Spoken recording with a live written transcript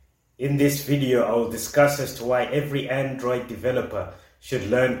In this video, I will discuss as to why every Android developer should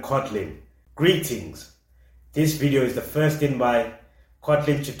learn Kotlin. Greetings! This video is the first in my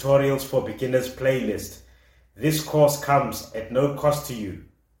Kotlin Tutorials for Beginners playlist. This course comes at no cost to you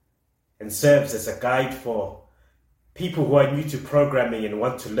and serves as a guide for people who are new to programming and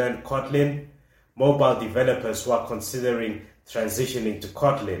want to learn Kotlin, mobile developers who are considering transitioning to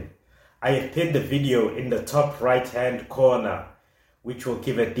Kotlin. I have pinned the video in the top right hand corner, which will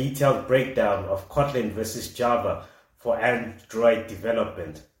give a detailed breakdown of Kotlin versus Java for Android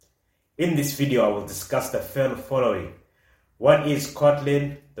development. In this video, I will discuss the following. What is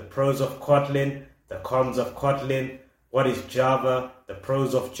Kotlin? The pros of Kotlin, the cons of Kotlin. What is Java? The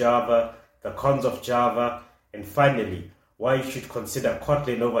pros of Java, the cons of Java. And finally, why you should consider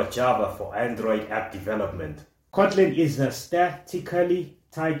Kotlin over Java for Android app development. Kotlin is a statically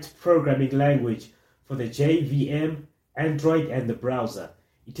typed programming language for the JVM, Android and the browser.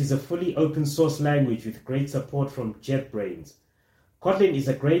 It is a fully open source language with great support from JetBrains. Kotlin is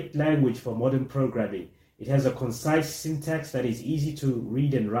a great language for modern programming. It has a concise syntax that is easy to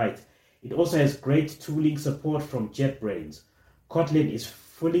read and write. It also has great tooling support from JetBrains. Kotlin is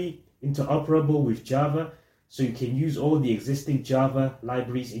fully interoperable with Java, so you can use all the existing Java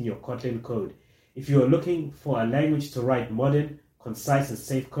libraries in your Kotlin code. If you are looking for a language to write modern, concise and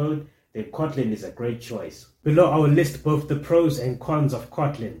safe code, then Kotlin is a great choice. Below I will list both the pros and cons of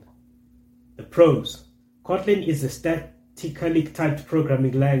Kotlin. The pros. Kotlin is a statically typed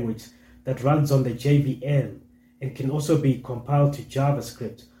programming language that runs on the JVM and can also be compiled to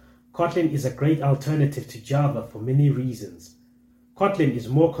JavaScript. Kotlin is a great alternative to Java for many reasons. Kotlin is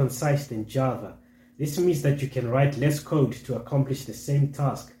more concise than Java. This means that you can write less code to accomplish the same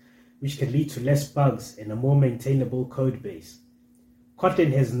task, which can lead to less bugs and a more maintainable code base.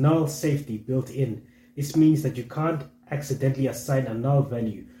 Kotlin has null safety built in. This means that you can't accidentally assign a null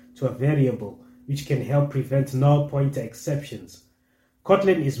value to a variable, which can help prevent null pointer exceptions.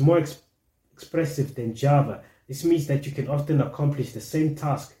 Kotlin is more expressive than Java. This means that you can often accomplish the same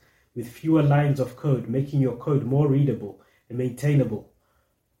task with fewer lines of code, making your code more readable and maintainable.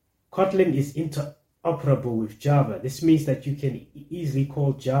 Kotlin is interoperable with Java. This means that you can easily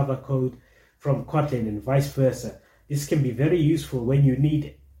call Java code from Kotlin and vice versa. This can be very useful when you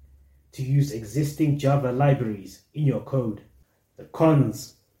need to use existing Java libraries in your code. The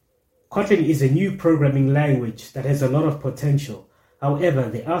cons. Kotlin is a new programming language that has a lot of potential. However,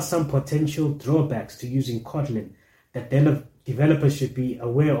 there are some potential drawbacks to using Kotlin that developers should be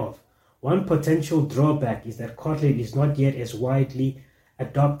aware of. One potential drawback is that Kotlin is not yet as widely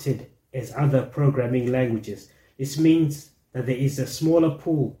adopted as other programming languages. This means that there is a smaller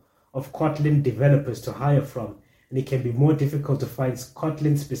pool of Kotlin developers to hire from, and it can be more difficult to find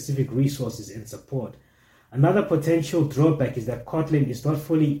Kotlin-specific resources and support. Another potential drawback is that Kotlin is not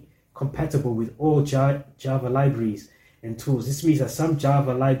fully compatible with all Java libraries and tools. This means that some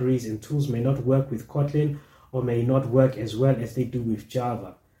Java libraries and tools may not work with Kotlin or may not work as well as they do with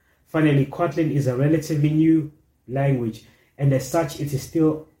Java. Finally, Kotlin is a relatively new language, and as such, it is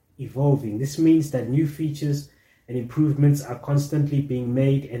still evolving. This means that new features and improvements are constantly being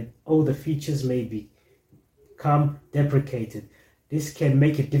made, and older features may become deprecated. This can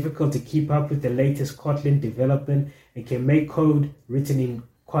make it difficult to keep up with the latest Kotlin development and can make code written in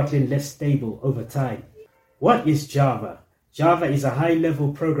Kotlin less stable over time. What is Java? Java is a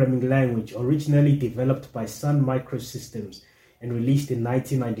high-level programming language originally developed by Sun Microsystems and released in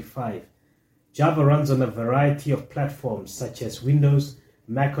 1995. Java runs on a variety of platforms such as Windows,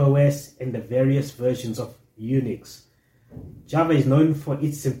 Mac OS, and the various versions of Unix. Java is known for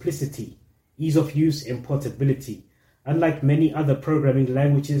its simplicity, ease of use, and portability. Unlike many other programming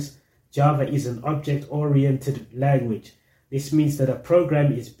languages, Java is an object-oriented language. This means that a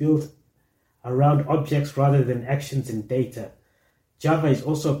program is built around objects rather than actions and data. Java is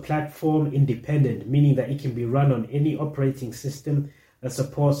also platform independent, meaning that it can be run on any operating system that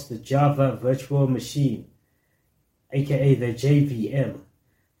supports the Java Virtual Machine, aka the JVM.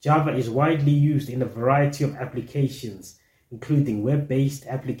 Java is widely used in a variety of applications, including web-based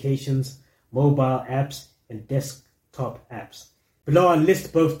applications, mobile apps, and desktop apps. Below I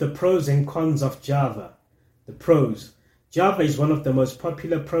list both the pros and cons of Java. The pros. Java is one of the most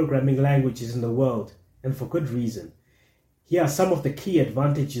popular programming languages in the world, and for good reason. Here are some of the key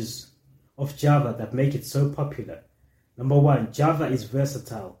advantages of Java that make it so popular. Number one, Java is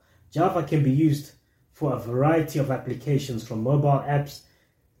versatile. Java can be used for a variety of applications, from mobile apps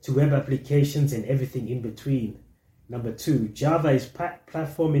to web applications and everything in between. Number two, Java is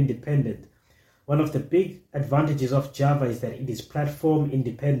platform independent. One of the big advantages of Java is that it is platform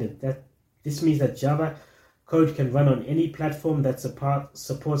independent. This means that Java Code can run on any platform that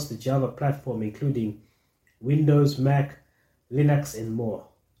supports the Java platform, including Windows, Mac, Linux, and more.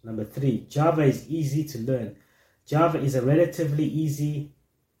 Number 3, Java is easy to learn. Java is a relatively easy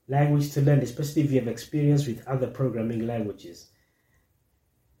language to learn, especially if you have experience with other programming languages.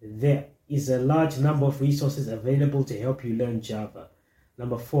 There is a large number of resources available to help you learn Java.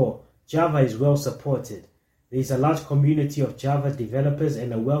 Number 4, Java is well supported. There is a large community of Java developers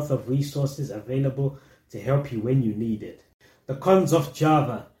and a wealth of resources available to help you when you need it. The cons of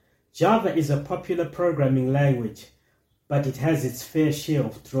Java. Java is a popular programming language, but it has its fair share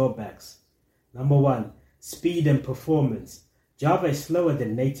of drawbacks. Number 1, speed and performance. Java is slower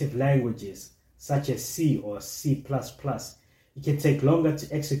than native languages, such as C or C++. It can take longer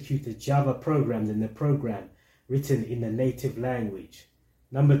to execute a Java program than a program written in a native language.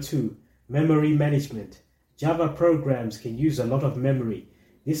 Number 2, memory management. Java programs can use a lot of memory.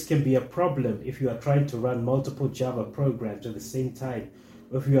 This can be a problem if you are trying to run multiple Java programs at the same time,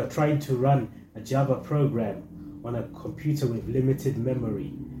 or if you are trying to run a Java program on a computer with limited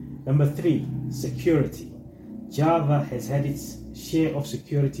memory. Number 3, security. Java has had its share of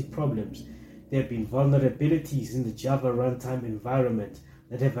security problems. There have been vulnerabilities in the Java runtime environment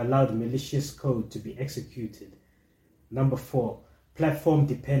that have allowed malicious code to be executed. Number 4, platform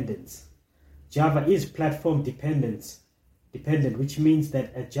dependence. Java is platform dependent, which means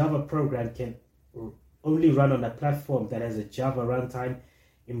that a Java program can only run on a platform that has a Java runtime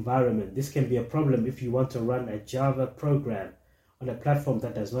environment. This can be a problem if you want to run a Java program on a platform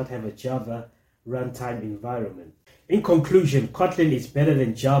that does not have a Java runtime environment. In conclusion, Kotlin is better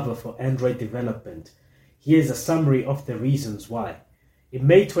than Java for Android development. Here's a summary of the reasons why. In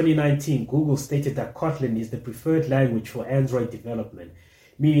May 2019, Google stated that Kotlin is the preferred language for Android development,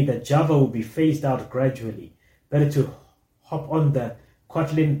 meaning that Java will be phased out gradually. Better to hop on the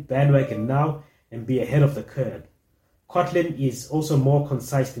Kotlin bandwagon now and be ahead of the curve. Kotlin is also more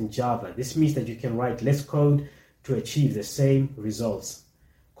concise than Java. This means that you can write less code to achieve the same results.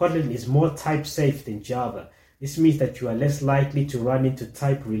 Kotlin is more type safe than Java. This means that you are less likely to run into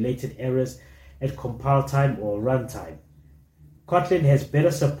type-related errors at compile time or runtime. Kotlin has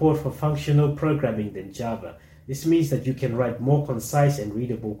better support for functional programming than Java. This means that you can write more concise and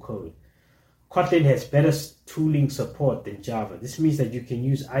readable code. Kotlin has better tooling support than Java. This means that you can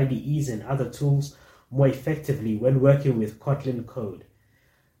use IDEs and other tools more effectively when working with Kotlin code.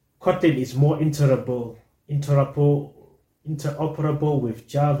 Kotlin is more interoperable with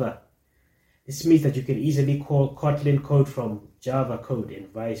Java. This means that you can easily call Kotlin code from Java code and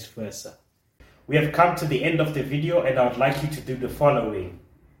vice versa. We have come to the end of the video, and I would like you to do the following.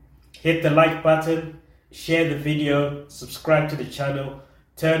 Hit the like button, share the video, subscribe to the channel,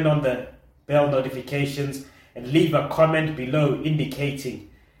 turn on the bell notifications, and leave a comment below indicating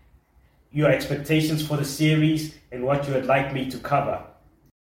your expectations for the series and what you would like me to cover.